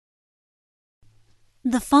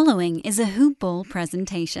The following is a Hoop Ball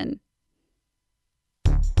presentation.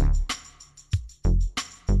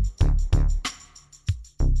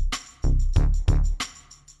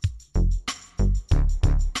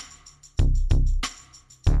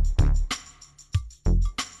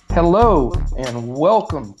 Hello and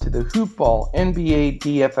welcome to the Hoop Ball NBA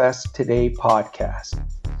DFS Today podcast.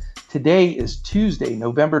 Today is Tuesday,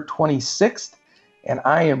 November 26th, and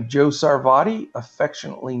I am Joe Sarvati,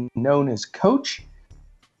 affectionately known as Coach,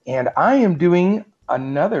 and I am doing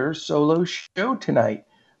another solo show tonight,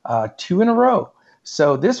 2 in a row.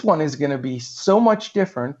 So this one is going to be so much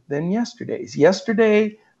different than yesterday's.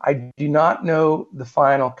 Yesterday, I do not know the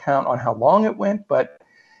final count on how long it went, but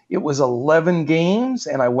it was 11 games,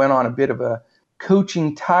 and I went on a bit of a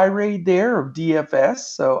coaching tirade there of DFS.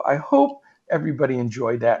 So I hope everybody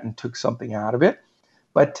enjoyed that and took something out of it.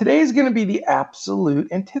 But today is going to be the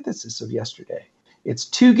absolute antithesis of yesterday. It's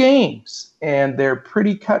 2 games, and they're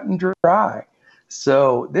pretty cut and dry.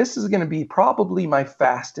 So this is going to be probably my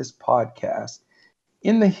fastest podcast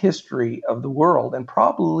in the history of the world, and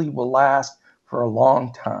probably will last for a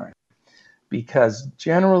long time, because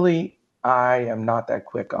generally I am not that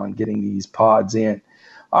quick on getting these pods in.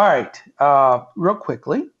 All right, real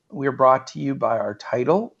quickly, we're brought to you by our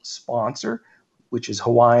title sponsor, which is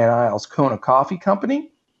Hawaiian Isles Kona Coffee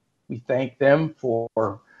Company. We thank them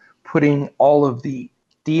for putting all of the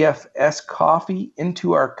DFS coffee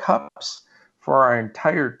into our cups for our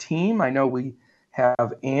entire team. I know we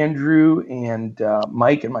have Andrew and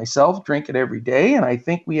Mike and myself drink it every day, and I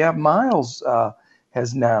think we have Miles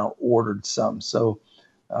has now ordered some. So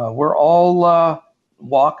we're all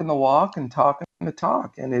walking the walk and talking the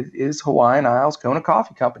talk, and it is Hawaiian Isles Kona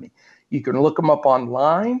Coffee Company. You can look them up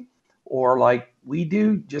online, or like we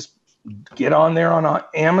do, just get on there on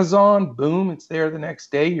Amazon. Boom, it's there the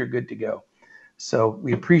next day. You're good to go. So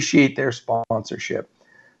we appreciate their sponsorship.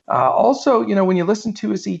 Also, when you listen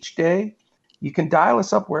to us each day, you can dial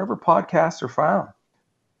us up wherever podcasts are found.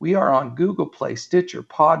 We are on Google Play, Stitcher,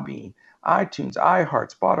 Podbean, iTunes,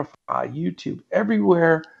 iHeart, Spotify, YouTube,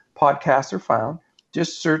 everywhere podcasts are found.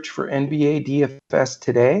 Just search for NBA DFS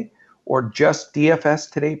Today or just DFS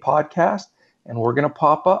Today podcast, and we're going to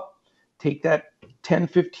pop up. Take that 10,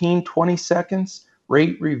 15, 20 seconds,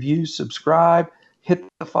 rate, review, subscribe, hit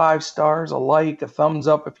the 5 stars, a like, a thumbs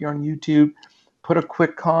up if you're on YouTube, put a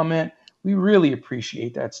quick comment. We really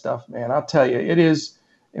appreciate that stuff, man. I'll tell you, it is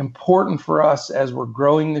important for us as we're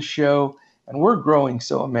growing the show, and we're growing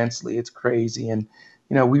so immensely. It's crazy. And,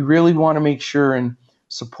 we really want to make sure and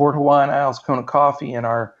support Hawaiian Isles Kona Coffee and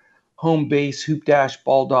our home base,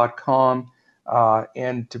 hoop-ball.com,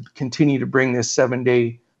 and to continue to bring this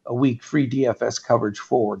 7-day-a-week free DFS coverage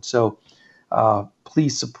forward. So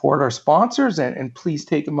please support our sponsors, and please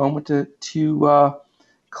take a moment to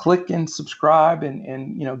click and subscribe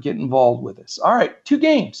and get involved with us. All right, 2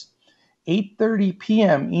 games, 8:30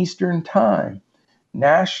 p.m. Eastern Time.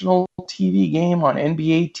 National TV game on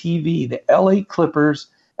NBA TV, the LA Clippers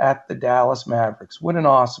at the Dallas Mavericks. What an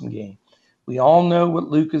awesome game. We all know what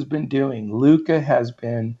Luka's been doing. Luka has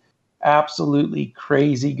been absolutely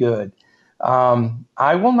crazy good.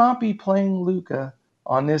 I will not be playing Luka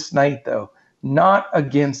on this night, though, not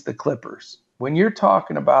against the Clippers. When you're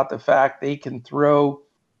talking about the fact they can throw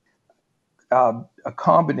a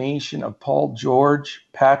combination of Paul George,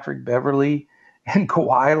 Patrick Beverley, and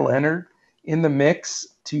Kawhi Leonard in the mix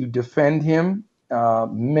to defend him,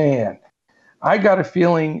 man, I got a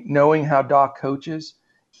feeling, knowing how Doc coaches,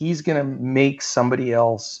 he's going to make somebody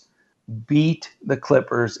else beat the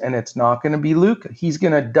Clippers, and it's not going to be Luka. He's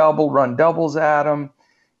going to run doubles at him.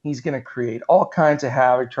 He's going to create all kinds of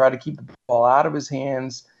havoc, try to keep the ball out of his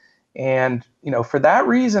hands. And, for that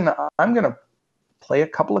reason, I'm going to play a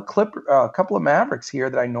couple of Mavericks here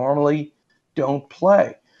that I normally don't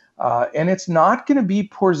play. And it's not going to be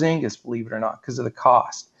Porzingis, believe it or not, because of the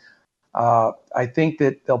cost. I think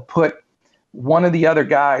that they'll put one of the other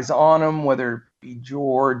guys on him, whether it be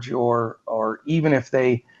George or even if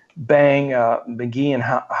they bang McGee and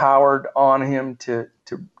Howard on him to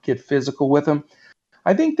get physical with him.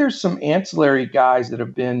 I think there's some ancillary guys that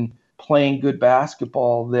have been playing good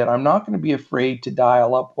basketball that I'm not going to be afraid to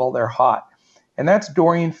dial up while they're hot. And that's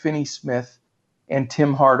Dorian Finney-Smith and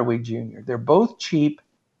Tim Hardaway Jr. They're both cheap.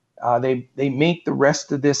 They make the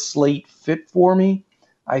rest of this slate fit for me.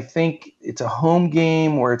 I think it's a home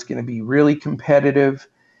game where it's going to be really competitive,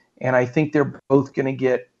 and I think they're both going to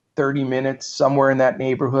get 30 minutes, somewhere in that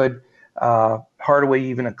neighborhood. Hardaway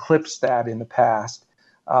even eclipsed that in the past.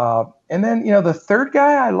 And then, the third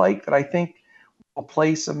guy I like that I think will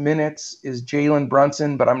play some minutes is Jalen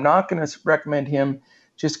Brunson, but I'm not going to recommend him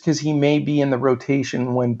just because he may be in the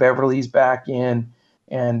rotation when Beverly's back in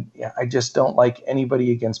And yeah, I just don't like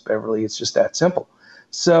anybody against Beverly. It's just that simple.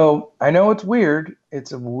 So I know it's weird.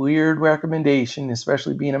 It's a weird recommendation,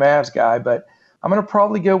 especially being a Mavs guy, but I'm going to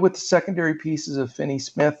probably go with the secondary pieces of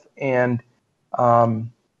Finney-Smith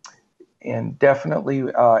um, and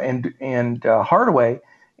definitely Hardaway,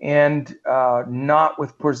 and not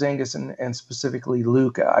with Porzingis and specifically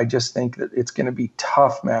Luka. I just think that it's going to be a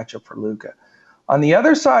tough matchup for Luka. On the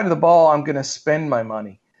other side of the ball, I'm going to spend my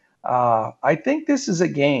money. I think this is a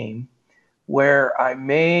game where I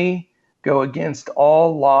may go against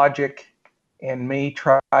all logic and may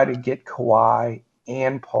try to get Kawhi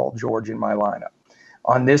and Paul George in my lineup.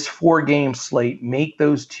 On this 4-game slate, make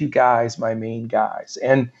those two guys my main guys.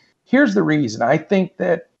 And here's the reason. I think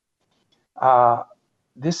that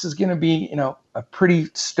this is going to be, a pretty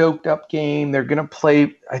stoked up game. They're going to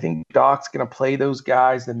play, I think Doc's going to play those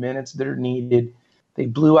guys the minutes that are needed. They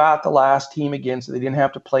blew out the last team again, so they didn't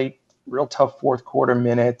have to play real tough fourth quarter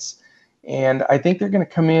minutes. And I think they're going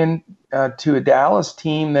to come in to a Dallas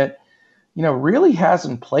team that, really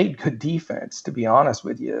hasn't played good defense, to be honest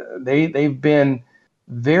with you. They've been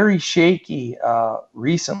very shaky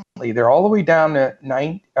recently. They're all the way down to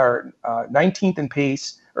 19th in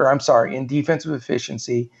pace, in defensive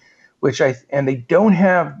efficiency, and they don't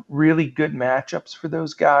have really good matchups for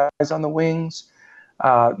those guys on the wings.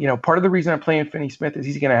 Part of the reason I'm playing Finney-Smith is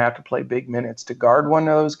he's going to have to play big minutes to guard one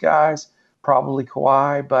of those guys, probably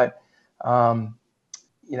Kawhi. But,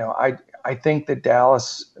 I think that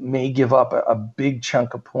Dallas may give up a big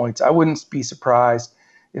chunk of points. I wouldn't be surprised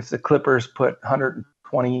if the Clippers put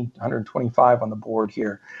 120, 125 on the board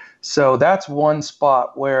here. So that's one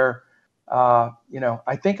spot where, I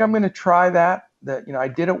think I'm going to try that. I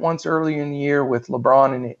did it once earlier in the year with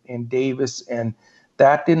LeBron and Davis, and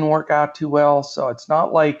that didn't work out too well. So it's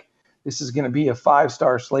not like this is going to be a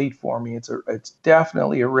 5-star slate for me. It's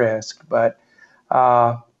definitely a risk, but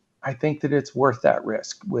I think that it's worth that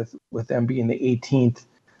risk with them being the 18th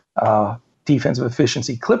defensive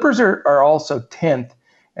efficiency. Clippers are also 10th,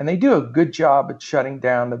 and they do a good job at shutting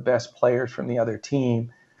down the best players from the other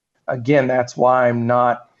team. Again, that's why I'm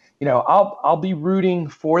not, I'll be rooting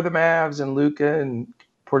for the Mavs and Luka and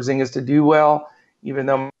Porzingis to do well, even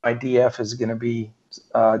though my DFS is going to be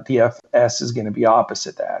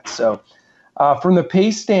opposite that. So from the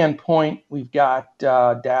pace standpoint, we've got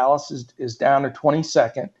Dallas is down to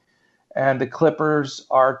 22nd, and the Clippers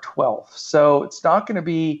are 12th. So it's not going to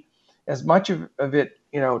be as much of it,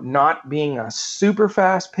 not being a super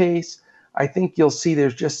fast pace. I think you'll see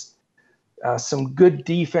there's just some good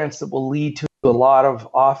defense that will lead to a lot of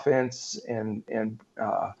offense and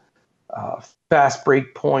fast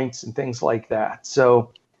break points and things like that.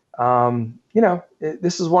 So,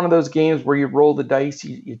 this is one of those games where you roll the dice,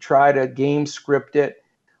 you try to game script it.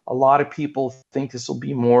 A lot of people think this will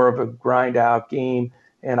be more of a grind out game.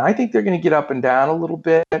 And I think they're going to get up and down a little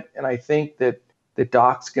bit. And I think that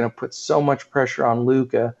Doc's going to put so much pressure on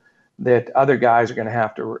Luka that other guys are going to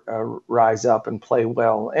have to rise up and play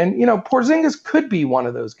well. And, Porzingis could be one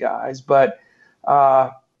of those guys, but,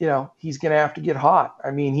 he's going to have to get hot.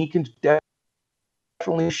 I mean, he can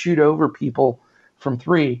definitely shoot over people from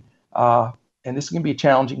three. And this is going to be a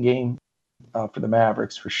challenging game for the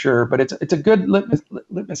Mavericks for sure. But it's a good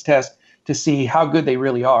litmus test to see how good they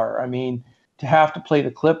really are. I mean, to have to play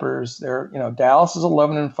the Clippers, Dallas is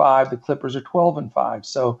 11-5, the Clippers are 12-5.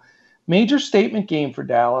 So major statement game for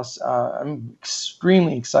Dallas. I'm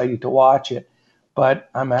extremely excited to watch it,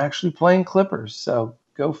 but I'm actually playing Clippers, so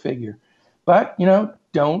go figure. But,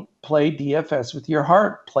 don't play DFS with your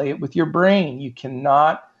heart. Play it with your brain. You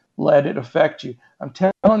cannot let it affect you. I'm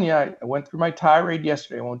telling you, I went through my tirade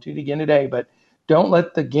yesterday. I won't do it again today, but don't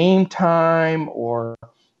let the game time or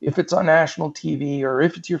if it's on national TV or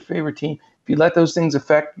if it's your favorite team, if you let those things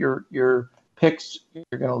affect your picks,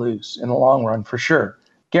 you're going to lose in the long run for sure.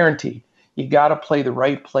 Guaranteed. You got to play the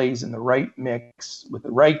right plays in the right mix with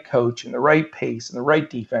the right coach and the right pace and the right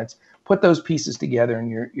defense. Put those pieces together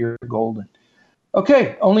and you're golden.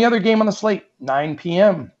 Okay, only other game on the slate, 9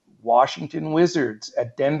 p.m., Washington Wizards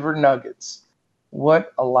at Denver Nuggets.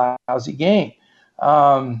 What a lousy game.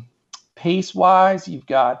 Pace-wise, you've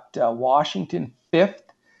got Washington 5th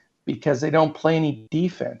because they don't play any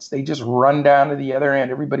defense. They just run down to the other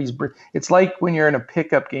end. It's like when you're in a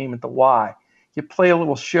pickup game at the Y. You play a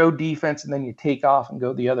little show defense and then you take off and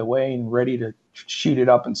go the other way and ready to shoot it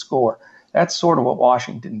up and score. That's sort of what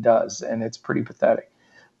Washington does, and it's pretty pathetic.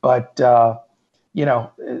 But,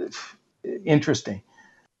 interesting.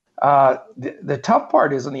 The tough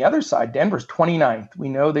part is on the other side, Denver's 29th. We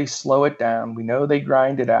know they slow it down. We know they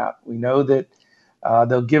grind it out. We know that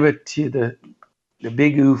they'll give it to the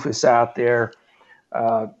big oofus out there.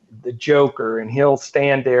 the Joker, and he'll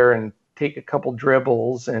stand there and take a couple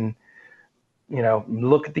dribbles and,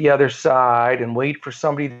 look at the other side and wait for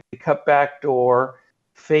somebody to cut back door,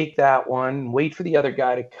 fake that one, wait for the other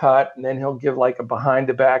guy to cut, and then he'll give like a behind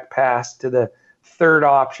the back pass to the third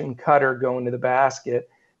option cutter going to the basket,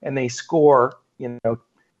 and they score,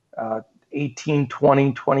 18,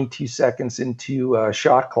 20, 22 seconds into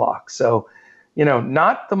shot clock. So,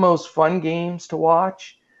 not the most fun games to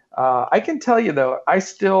watch. I can tell you, though,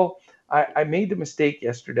 I made the mistake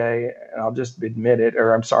yesterday, and I'll just admit it,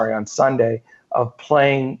 or I'm sorry, on Sunday, of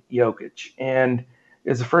playing Jokic. And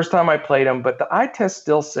it's the first time I played him, but the eye test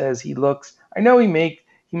still says I know he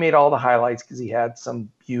made all the highlights because he had some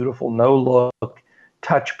beautiful no-look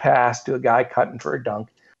touch pass to a guy cutting for a dunk.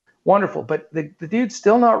 Wonderful. But the dude's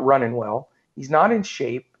still not running well. He's not in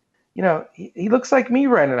shape. He looks like me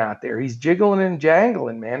running out there. He's jiggling and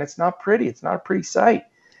jangling, man. It's not pretty. It's not a pretty sight.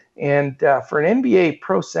 And for an NBA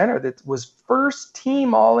pro center that was first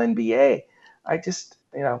team All NBA,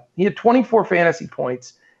 he had 24 fantasy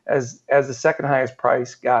points as the second highest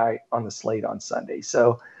price guy on the slate on Sunday.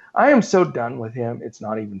 So I am so done with him. It's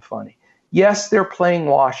not even funny. Yes, they're playing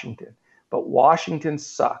Washington, but Washington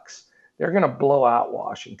sucks. They're going to blow out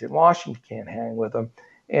Washington. Washington can't hang with them.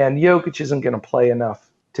 And Jokic isn't going to play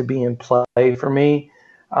enough to be in play for me.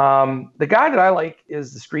 The guy that I like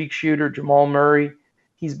is the streak shooter, Jamal Murray.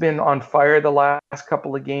 He's been on fire the last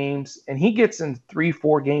couple of games, and he gets in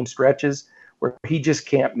 3-4 game stretches where he just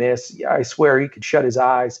can't miss. I swear he could shut his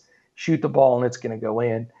eyes, shoot the ball, and it's going to go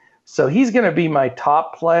in. So he's going to be my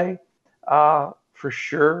top play for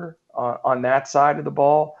sure on that side of the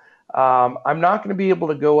ball. I'm not going to be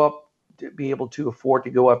able to afford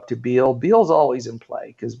to go up to Beal. Beal's always in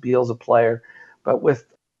play because Beal's a player. But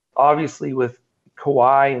obviously with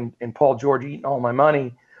Kawhi and Paul George eating all my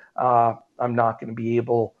money, I'm not going to be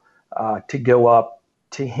able to go up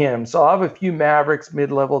to him. So I'll have a few Mavericks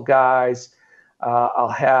mid-level guys. I'll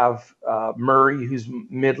have Murray, who's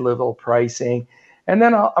mid-level pricing. And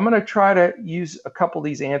then I'm going to try to use a couple of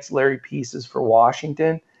these ancillary pieces for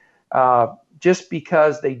Washington just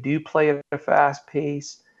because they do play at a fast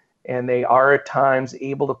pace and they are at times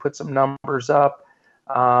able to put some numbers up.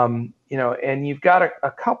 And you've got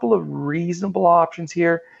a couple of reasonable options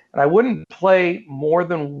here. And I wouldn't play more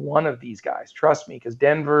than one of these guys, trust me, because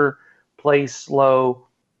Denver plays slow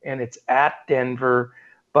and it's at Denver.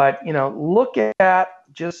 But, look at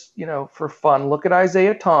just, for fun, look at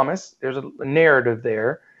Isaiah Thomas. There's a narrative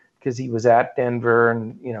there because he was at Denver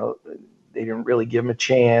and, they didn't really give him a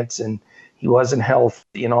chance and he wasn't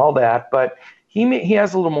healthy and all that. But he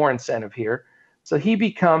has a little more incentive here. So he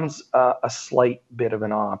becomes a slight bit of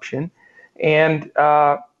an option. And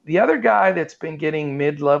the other guy that's been getting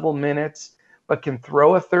mid-level minutes but can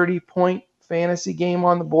throw a 30-point fantasy game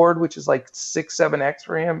on the board, which is like 6-7x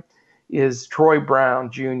for him, is Troy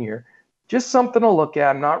Brown Jr. Just something to look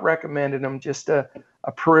at. I'm not recommending him, just a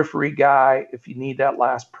periphery guy if you need that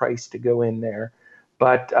last price to go in there.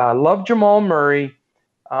 But love Jamal Murray.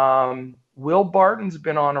 Will Barton's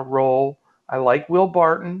been on a roll. I like Will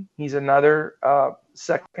Barton. He's another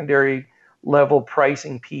secondary level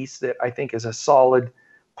pricing piece that I think is a solid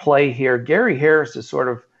play here. Gary Harris has sort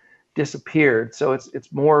of disappeared, so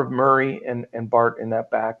it's more of Murray and Bart in that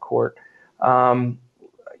backcourt.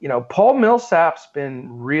 Paul Millsap's been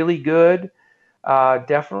really good.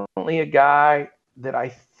 Definitely a guy that I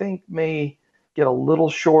think may get a little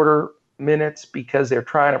shorter minutes because they're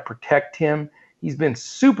trying to protect him. He's been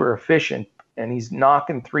super efficient, and he's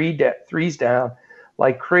knocking threes down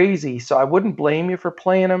like crazy. So I wouldn't blame you for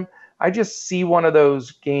playing him. I just see one of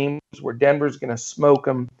those games where Denver's going to smoke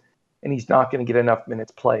him, and he's not going to get enough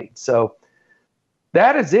minutes played. So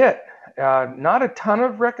that is it. Not a ton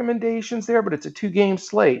of recommendations there, but it's a 2-game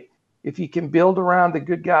slate. If you can build around the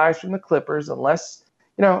good guys from the Clippers, unless,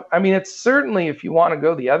 it's certainly if you want to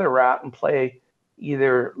go the other route and play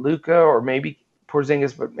either Luka or maybe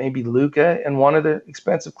Porzingis, but maybe Luka and one of the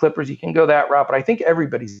expensive Clippers, you can go that route. But I think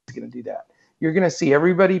everybody's going to do that. You're going to see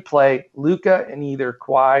everybody play Luka and either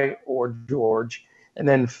Kawhi or George, and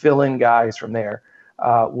then fill in guys from there,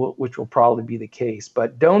 which will probably be the case.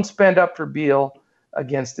 But don't spend up for Beal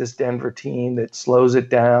against this Denver team that slows it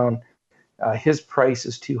down. His price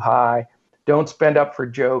is too high. Don't spend up for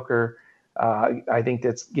Joker. I think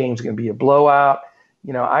that game's going to be a blowout.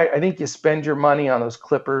 I think you spend your money on those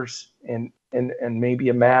Clippers and maybe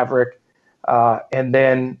a Maverick, and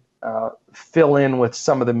then fill in with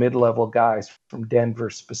some of the mid-level guys from Denver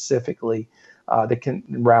specifically that can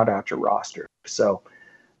round out your roster. So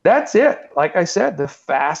that's it. Like I said, the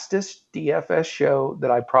fastest DFS show that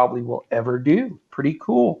I probably will ever do. Pretty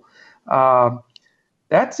cool.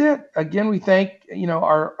 that's it. Again, we thank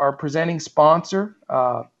our presenting sponsor,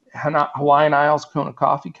 Hawaiian Isles Kona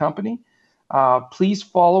Coffee Company. Please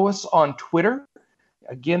follow us on Twitter.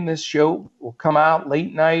 Again, this show will come out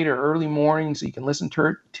late night or early morning, so you can listen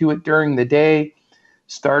to it during the day.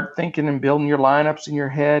 Start thinking and building your lineups in your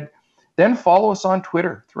head. Then follow us on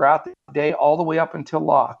Twitter throughout the day, all the way up until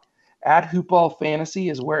lock. At Hoopball Fantasy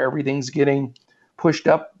is where everything's getting pushed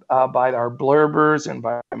up by our blurbers and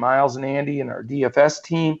by Miles and Andy and our DFS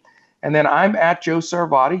team. And then I'm at Joe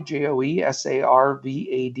Sarvadi,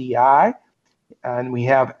 JoeSarvadi. And we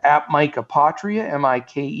have at Micah Patria,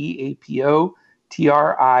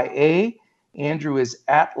 MikeApotria. Andrew is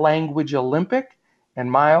at Language Olympic.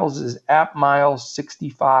 And Miles is at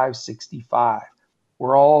Miles6565.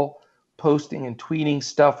 We're all posting and tweeting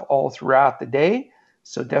stuff all throughout the day,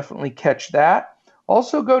 so definitely catch that.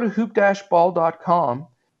 Also go to hoop-ball.com,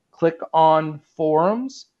 click on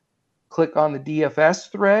forums, click on the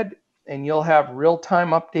DFS thread, and you'll have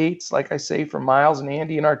real-time updates, like I say, from Miles and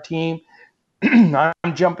Andy and our team. I'm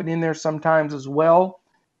jumping in there sometimes as well,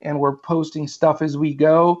 and we're posting stuff as we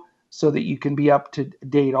go so that you can be up to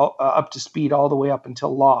date, up to speed all the way up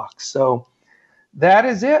until lock. So that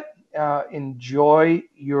is it. Enjoy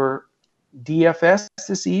your DFS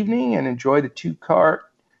this evening and enjoy the two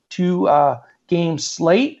game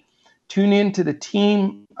slate. Tune in to the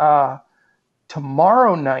team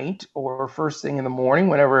tomorrow night or first thing in the morning,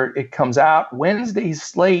 whenever it comes out. Wednesday's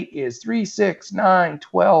slate is 3, 6, 9,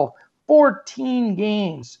 12, 14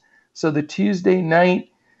 games. So the Tuesday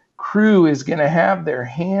night crew is going to have their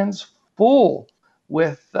hands full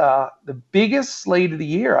with the biggest slate of the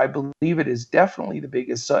year. I believe it is definitely the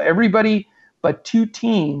biggest. So everybody but two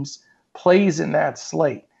teams plays in that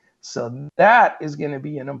slate. So that is going to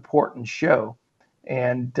be an important show.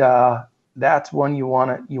 And that's one you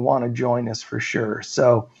want to join us for sure.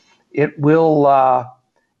 So it will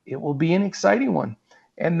be an exciting one.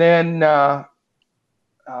 And then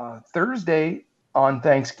Thursday on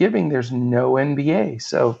Thanksgiving, there's no NBA.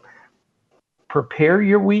 So prepare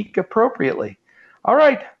your week appropriately. All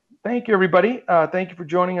right. Thank you, everybody. Thank you for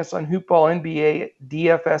joining us on Hoopball NBA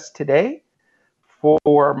DFS today.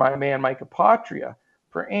 For my man, Micah Patria,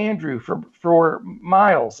 for Andrew, for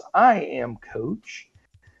Miles, I am Coach.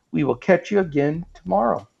 We will catch you again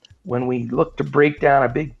tomorrow when we look to break down a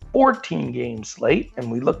big 14-game slate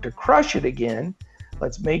and we look to crush it again.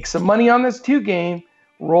 Let's make some money on this 2-game,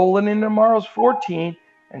 roll it into tomorrow's 14,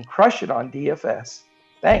 and crush it on DFS.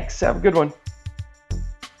 Thanks. Have a good one.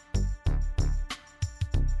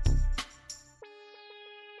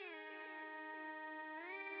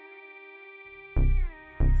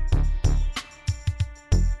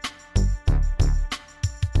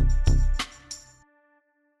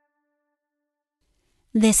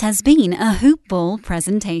 This has been a Hoop Ball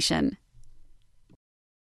presentation.